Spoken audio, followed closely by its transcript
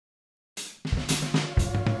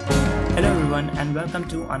everyone and welcome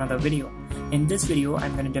to another video. In this video,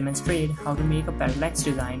 I'm going to demonstrate how to make a parallax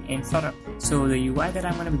design in Flutter. So the UI that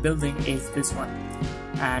I'm going to be building is this one.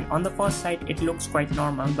 And on the first sight, it looks quite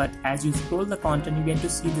normal, but as you scroll the content, you get to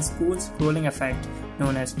see this cool scrolling effect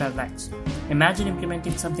known as parallax. Imagine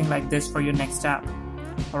implementing something like this for your next app.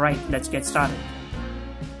 Alright, let's get started.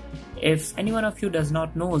 If any one of you does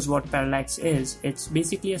not knows what parallax is, it's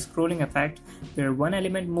basically a scrolling effect where one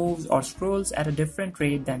element moves or scrolls at a different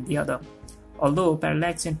rate than the other. Although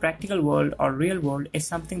parallax in practical world or real world is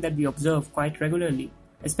something that we observe quite regularly,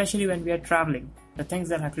 especially when we are traveling. The things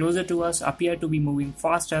that are closer to us appear to be moving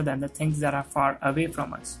faster than the things that are far away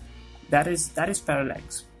from us. That is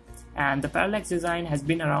parallax. And the parallax design has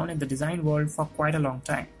been around in the design world for quite a long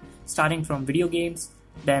time, starting from video games,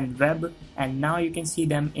 then web, and now you can see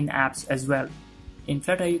them in apps as well. In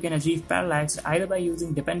Flutter, you can achieve parallax either by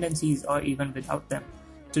using dependencies or even without them.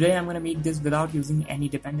 Today I'm going to make this without using any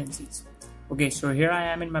dependencies. Okay, so here I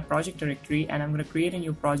am in my project directory and I'm going to create a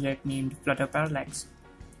new project named Flutter Parallax.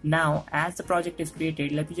 Now, as the project is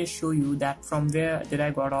created, let me just show you that from where did I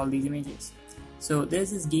got all these images. So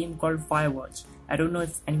there's this game called Firewatch. I don't know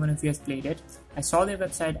if anyone of you has played it. I saw their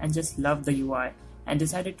website and just loved the UI and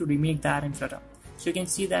decided to remake that in Flutter. So you can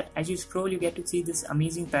see that as you scroll, you get to see this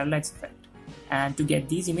amazing parallax effect. And to get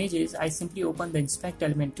these images, I simply open the inspect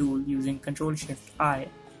element tool using Ctrl+Shift+I.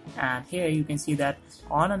 And here you can see that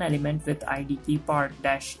on an element with ID key part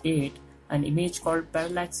 -8, an image called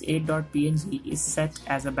parallax8.png is set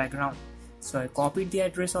as a background. So I copied the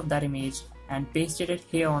address of that image and pasted it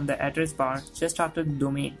here on the address bar just after the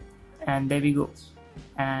domain. And there we go.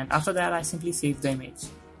 And after that, I simply saved the image.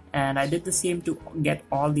 And I did the same to get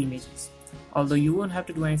all the images. Although you won't have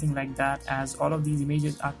to do anything like that, as all of these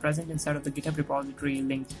images are present inside of the GitHub repository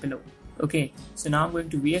linked below. Okay, so now I'm going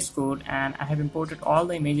to VS Code and I have imported all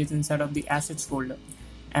the images inside of the assets folder.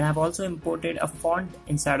 And I've also imported a font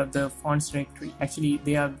inside of the fonts directory. Actually,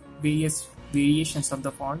 there are various variations of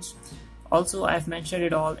the fonts. Also, I've mentioned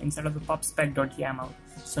it all inside of the pubspec.yaml.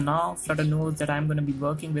 So now Flutter knows that I'm going to be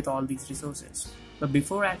working with all these resources. But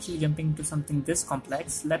before actually jumping into something this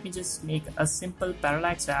complex, let me just make a simple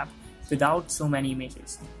parallax app without so many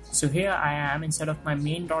images. So here I am inside of my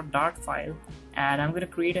main.dart file and I'm going to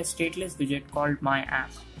create a stateless widget called my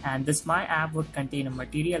app. And this my app would contain a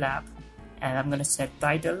material app, and I'm going to set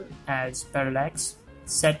title as parallax,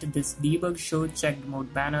 set this debug show checked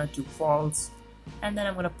mode banner to false, and then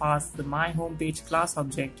I'm going to pass the my homepage class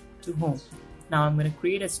object to home. Now I'm going to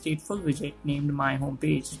create a stateful widget named my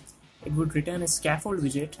homepage. It would return a scaffold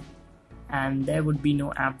widget and there would be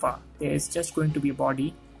no app var. There is just going to be a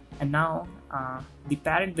body. And now the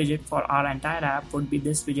parent widget for our entire app would be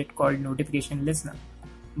this widget called notification listener.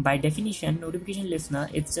 By definition, notification listener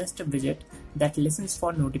is just a widget that listens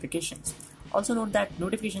for notifications. Also note that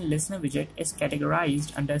notification listener widget is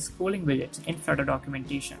categorized under scrolling widgets in Flutter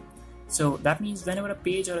documentation. So that means whenever a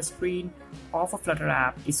page or a screen of a Flutter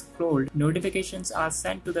app is scrolled, notifications are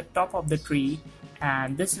sent to the top of the tree,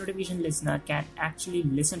 and this notification listener can actually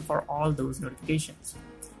listen for all those notifications.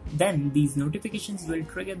 Then these notifications will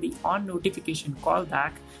trigger the onNotification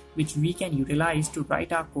callback, which we can utilize to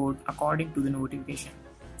write our code according to the notification.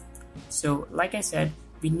 So like I said,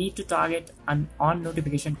 we need to target an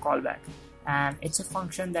onNotification callback, and it's a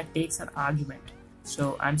function that takes an argument.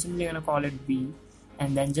 So I'm simply going to call it v,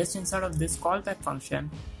 and then just inside of this callback function,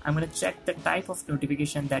 I'm going to check the type of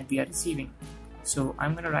notification that we are receiving. So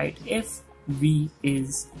I'm going to write if v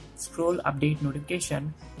is scroll update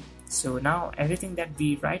notification. So now everything that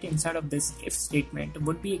we write inside of this if statement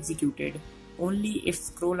would be executed only if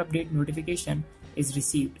scroll update notification is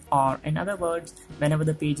received, or in other words, whenever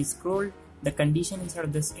the page is scrolled, the condition inside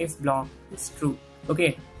of this if block is true.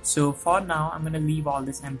 Okay, so for now I'm going to leave all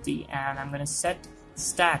this empty and I'm going to set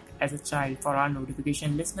stack as a child for our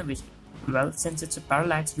notification listener widget. Well, since it's a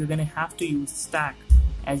parallax, we're going to have to use stack,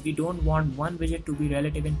 as we don't want one widget to be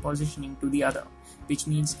relative in positioning to the other, which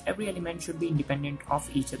means every element should be independent of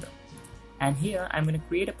each other. And here I'm going to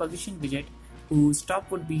create a position widget whose top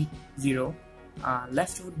would be 0,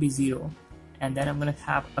 left would be 0, and then I'm going to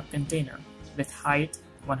have a container with height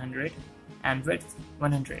 100 and width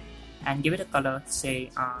 100 and give it a color, say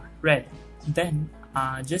red. Then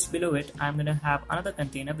just below it I'm going to have another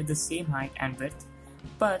container with the same height and width,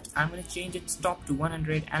 but I'm going to change its top to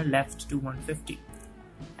 100 and left to 150,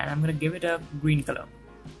 and I'm going to give it a green color.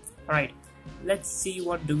 Alright, let's see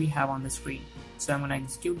what do we have on the screen. So I'm going to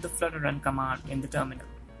execute the flutter run command in the terminal.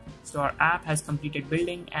 So our app has completed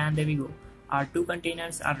building, and there we go. Our two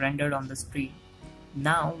containers are rendered on the screen.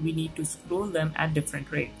 Now we need to scroll them at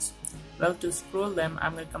different rates. Well, to scroll them,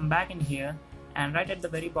 I'm going to come back in here, and right at the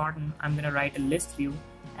very bottom I'm going to write a list view,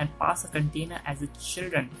 and pass a container as a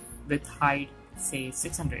children with height say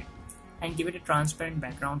 600 and give it a transparent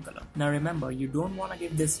background color. Now remember, you don't want to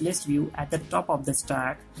give this list view at the top of the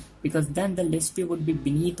stack because then the list view would be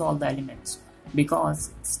beneath all the elements,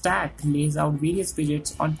 because stack lays out various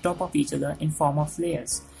widgets on top of each other in form of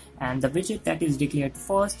layers, and the widget that is declared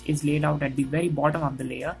first is laid out at the very bottom of the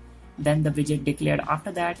layer, then the widget declared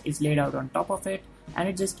after that is laid out on top of it, and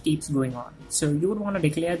it just keeps going on. So you would want to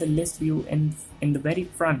declare the list view in the very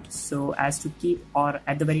front, so as to keep, or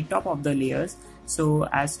at the very top of the layers, so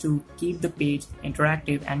as to keep the page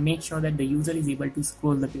interactive and make sure that the user is able to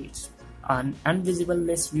scroll the page. An invisible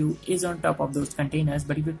list view is on top of those containers,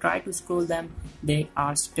 but if you try to scroll them, they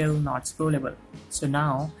are still not scrollable. So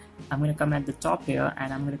now I'm going to come at the top here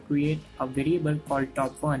and I'm going to create a variable called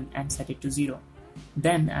top1 and set it to 0.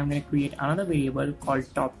 Then I'm going to create another variable called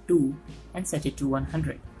top2 and set it to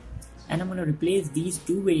 100. And I'm going to replace these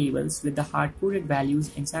two variables with the hard-coded values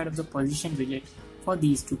inside of the position widget for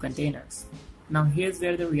these two containers. Now here's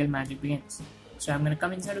where the real magic begins. So I'm going to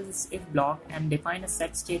come inside of this if block and define a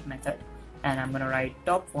setState method, and I'm going to write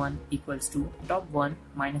top1 equals to top1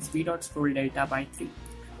 minus v.scroll delta by 3.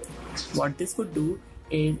 What this would do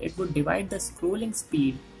is it would divide the scrolling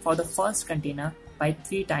speed for the first container by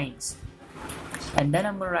 3 times. And then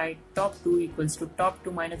I'm going to write top2 equals to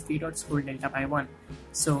top2 minus v.scroll delta by 1.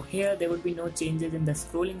 So here there would be no changes in the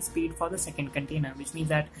scrolling speed for the second container, which means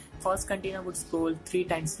that first container would scroll 3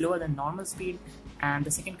 times slower than normal speed and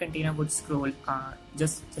the second container would scroll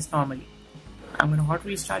just normally. I'm going to hot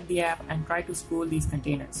restart the app and try to scroll these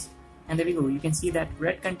containers. And there we go, you can see that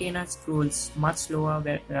red container scrolls much slower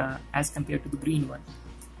as compared to the green one,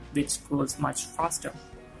 which scrolls much faster.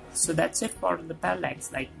 So that's it for the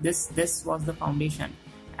Parallax. Like this was the foundation,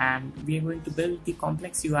 and we are going to build the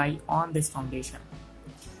complex UI on this foundation.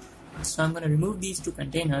 So I'm going to remove these two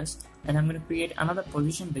containers and I'm going to create another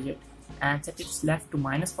position widget and set its left to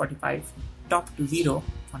 -45, top to 0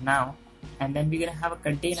 for now, and then we're going to have a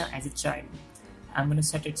container as a child. I'm going to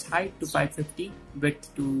set its height to 550,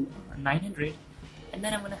 width to 900, and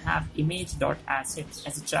then I'm going to have image.assets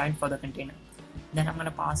as a child for the container. Then I'm going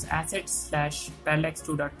to pass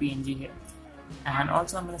assets/parallax2.png here, and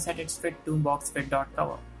also I'm going to set its fit to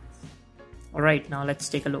boxfit.cover. Alright, now let's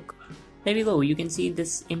take a look. There we go, you can see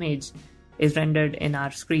this image is rendered in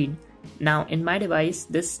our screen. Now in my device,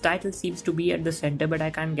 this title seems to be at the center, but I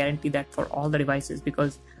can't guarantee that for all the devices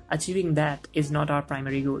because achieving that is not our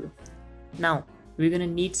primary goal. Now we're going to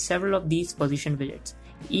need several of these position widgets,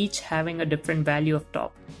 each having a different value of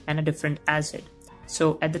top and a different asset.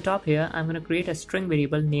 So at the top here, I'm going to create a string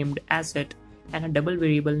variable named asset and a double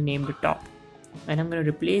variable named top. And I'm going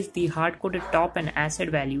to replace the hard-coded top and asset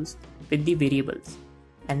values with the variables.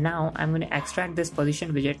 And now I'm going to extract this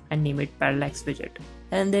position widget and name it Parallax widget.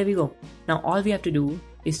 And there we go. Now all we have to do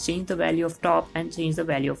is change the value of top and change the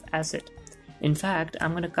value of asset. In fact,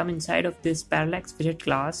 I'm going to come inside of this Parallax widget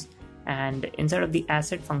class, and inside of the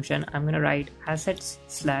asset function, I'm going to write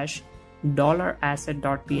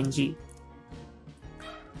assets/$asset.png,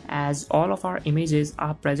 as all of our images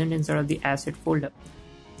are present inside of the asset folder.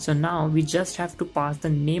 So now we just have to pass the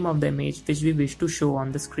name of the image which we wish to show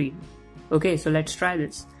on the screen. Okay, so let's try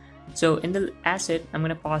this. So in the asset, I'm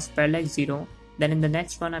going to pass parallax 0, then in the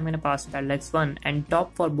next one I'm going to pass parallax 1, and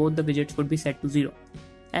top for both the widgets would be set to 0.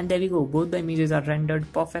 And there we go, both the images are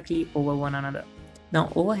rendered perfectly over one another. Now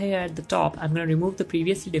over here at the top, I'm going to remove the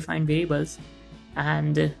previously defined variables,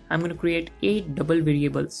 and I'm going to create 8 double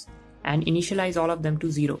variables and initialize all of them to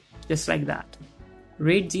 0, just like that.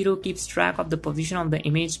 Rate 0 keeps track of the position of the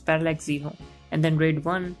image parallax 0, and then rate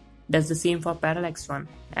 1 does the same for parallax 1,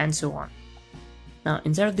 and so on. Now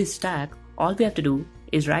inside of this stack, all we have to do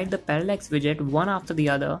is write the parallax widget one after the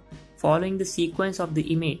other following the sequence of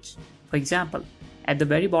the image. For example, at the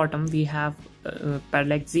very bottom we have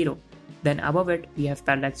parallax 0, then above it we have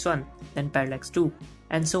parallax 1, then parallax 2,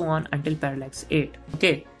 and so on until parallax 8.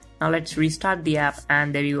 Okay, now let's restart the app,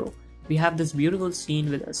 and there you go. We have this beautiful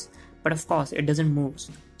scene with us, but of course it doesn't move.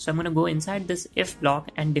 So I'm going to go inside this if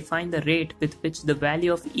block and define the rate with which the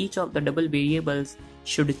value of each of the double variables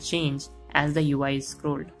should change as the UI is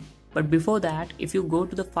scrolled. But before that, if you go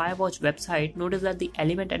to the Firewatch website, notice that the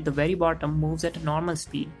element at the very bottom moves at a normal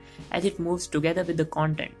speed as it moves together with the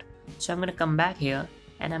content. So I'm going to come back here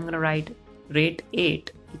and I'm going to write rate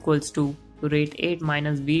 8 equals to rate 8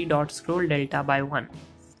 minus v.scroll delta by 1.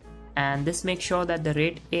 And this makes sure that the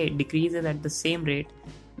rate 8 decreases at the same rate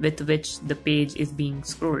with which the page is being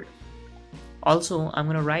scrolled. Also, I'm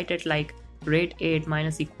going to write it like rate 8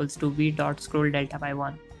 minus equals to v.scroll delta by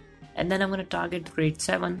 1. And then I'm going to target rate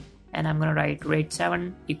 7 and I'm going to write rate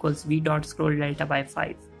 7 equals v.scroll delta by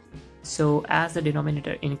 5. So as the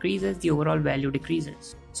denominator increases, the overall value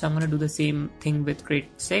decreases. So I'm going to do the same thing with grade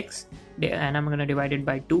 6 and I'm going to divide it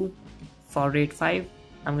by 2. For grade 5,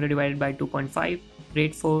 I'm going to divide it by 2.5.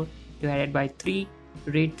 Grade 4 divided by 3.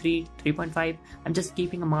 Grade 3, 3.5. I'm just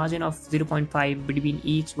keeping a margin of 0.5 between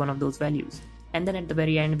each one of those values. And then at the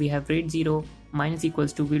very end we have grade 0 minus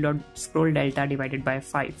equals to v.scroll delta divided by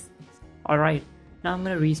 5. Alright, now I'm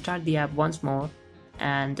going to restart the app once more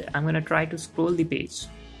and I'm going to try to scroll the page.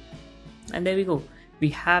 And there we go. We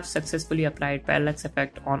have successfully applied parallax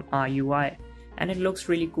effect on our UI and it looks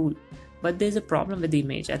really cool. But there's a problem with the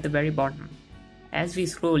image at the very bottom. As we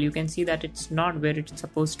scroll, you can see that it's not where it's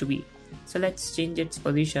supposed to be. So let's change its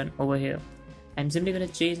position over here. I'm simply going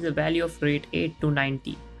to change the value of grade 8 to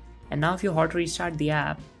 90. And now if you hot restart the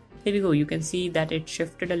app, there we go, you can see that it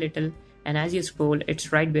shifted a little and as you scroll,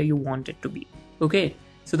 it's right where you want it to be. Okay,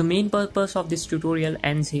 so the main purpose of this tutorial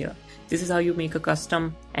ends here. This is how you make a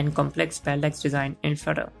custom and complex parallax design in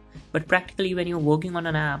Flutter. But practically when you're working on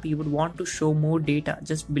an app, you would want to show more data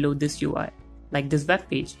just below this UI. Like this web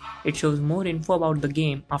page, it shows more info about the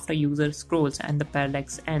game after user scrolls and the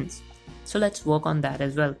parallax ends. So let's work on that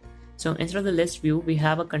as well. So instead of the list view, we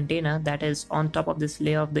have a container that is on top of this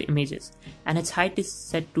layer of the images and its height is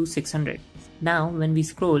set to 600. Now when we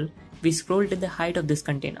scroll to the height of this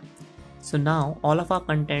container. So now all of our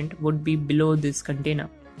content would be below this container.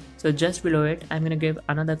 So just below it, I'm going to give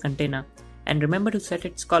another container and remember to set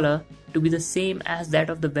its color to be the same as that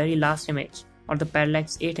of the very last image or the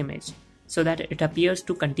parallax 8 image so that it appears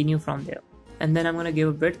to continue from there. And then I'm going to give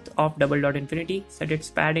a width of $.infinity, set its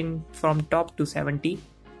padding from top to 70.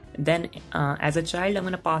 Then as a child, I'm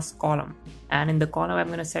going to pass column and in the column, I'm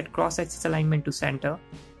going to set cross-axis alignment to center.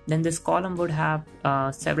 Then this column would have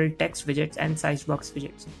several text widgets and size box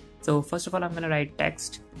widgets. So first of all, I'm going to write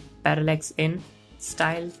text, parallax in,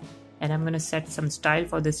 style, and I'm going to set some style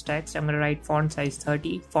for this text. I'm going to write font size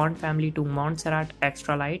 30, font family to Montserrat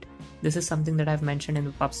extra light. This is something that I've mentioned in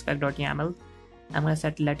the pubspec.yaml. I'm going to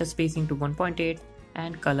set letter spacing to 1.8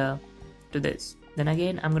 and color to this. Then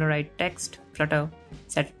again, I'm going to write text, Flutter,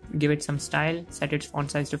 give it some style, set its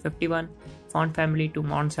font size to 51, font family to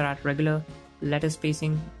Montserrat regular, letter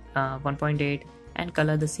spacing 1.8 and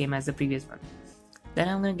color the same as the previous one. Then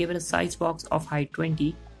I'm going to give it a size box of height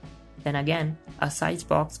 20. Then again, a size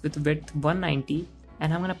box with width 190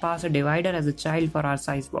 and I'm going to pass a divider as a child for our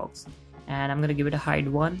size box. And I'm going to give it a height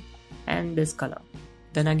 1 and this color.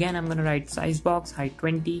 Then again, I'm going to write size box, height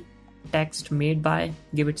 20, text made by,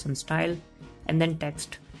 give it some style, and then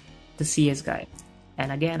text the CS guy.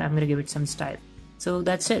 And again, I'm going to give it some style. So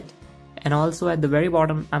that's it. And also at the very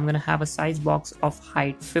bottom, I'm going to have a size box of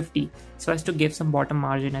height 50 so as to give some bottom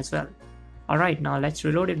margin as well. Alright, now let's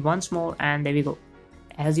reload it once more and there we go.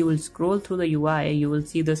 As you will scroll through the UI, you will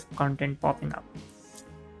see this content popping up.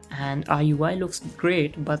 And our UI looks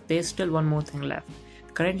great, but there's still one more thing left.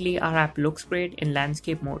 Currently, our app looks great in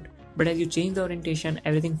landscape mode, but as you change the orientation,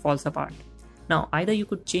 everything falls apart. Now, either you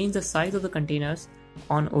could change the size of the containers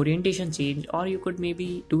on orientation change, or you could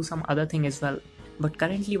maybe do some other thing as well. But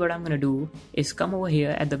currently what I'm going to do is come over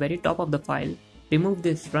here at the very top of the file, remove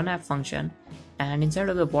this run app function, and inside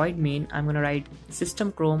of the void main, I'm going to write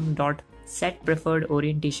systemchrome.set preferred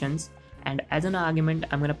orientations, and as an argument,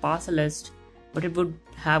 I'm going to pass a list, but it would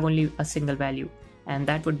have only a single value, and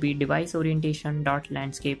that would be device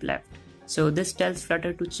orientation.landscape left. So this tells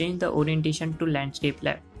Flutter to change the orientation to landscape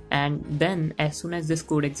left. And then as soon as this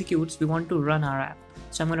code executes, we want to run our app.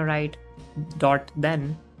 So I'm going to write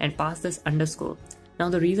 .then and pass this underscore. Now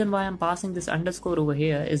the reason why I'm passing this underscore over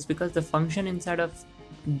here is because the function inside of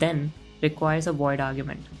then requires a void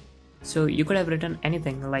argument. So you could have written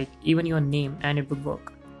anything like even your name and it would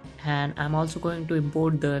work. And I'm also going to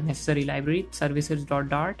import the necessary library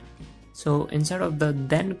services.dart. So instead of the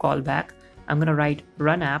then callback, I'm going to write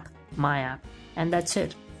run app, my app, and that's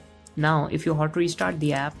it. Now if you hot restart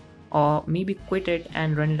the app or maybe quit it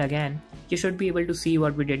and run it again, you should be able to see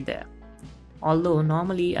what we did there. Although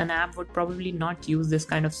normally an app would probably not use this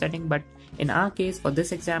kind of setting, but in our case for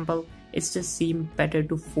this example, it's just seemed better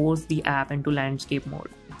to force the app into landscape mode.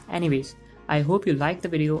 Anyways, I hope you liked the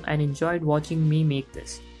video and enjoyed watching me make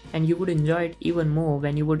this, and you would enjoy it even more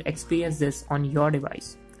when you would experience this on your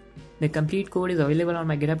device. The complete code is available on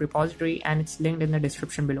my GitHub repository and it's linked in the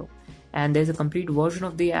description below. And there's a complete version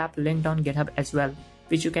of the app linked on GitHub as well,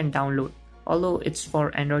 which you can download, although it's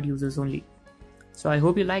for Android users only. So I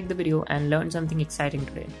hope you liked the video and learned something exciting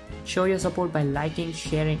today. Show your support by liking,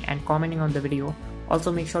 sharing and commenting on the video.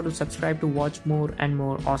 Also make sure to subscribe to watch more and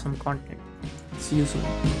more awesome content. See you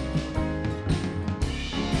soon.